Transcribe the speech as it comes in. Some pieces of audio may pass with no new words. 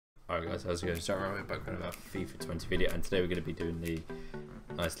Alright guys, how's it going? So we're back with another FIFA 20 video, and today we're going to be doing the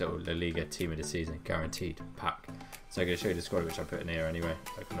nice little La Liga Team of the Season guaranteed pack. So I'm going to show you the squad which I put in here anyway,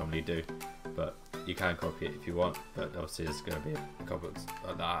 like I normally do, but you can copy it if you want, but obviously there's going to be a couple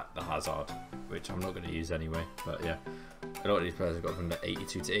like that, the Hazard, which I'm not going to use anyway, but yeah. A lot of these players have got from the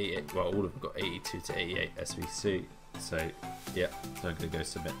 82 to 88, well all of them got 82 to 88 SVC, so yeah, so I'm going to go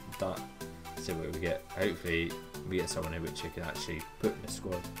submit that, see what we get. Hopefully we get someone here which you can actually put in the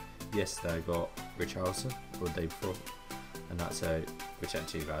squad. Yesterday I got Richarlison, or the day before, and that's which ain't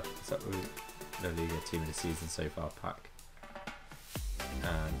too bad. It's up with the Liga Team of the Season so far pack.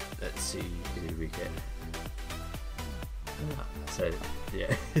 And let's see who we get. So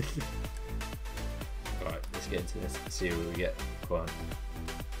yeah. Right, let's get into this. See who we get. Go on.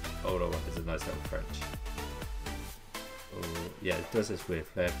 Hold on, there's a nice little French. Oh yeah, it does this weird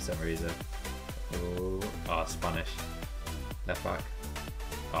flair for some reason. Oh, Spanish. Left back.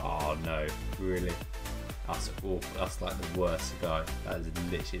 Oh no, really? That's awful. That's like the worst guy. That is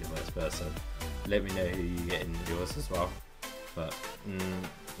literally the worst person. Let me know who you get in yours as well. But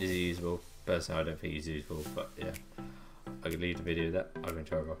is he usable? Personally, I don't think he's usable. But yeah, I can leave the video there. I've been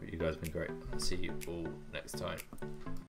trying to rock it. You guys have been great. I'll see you all next time.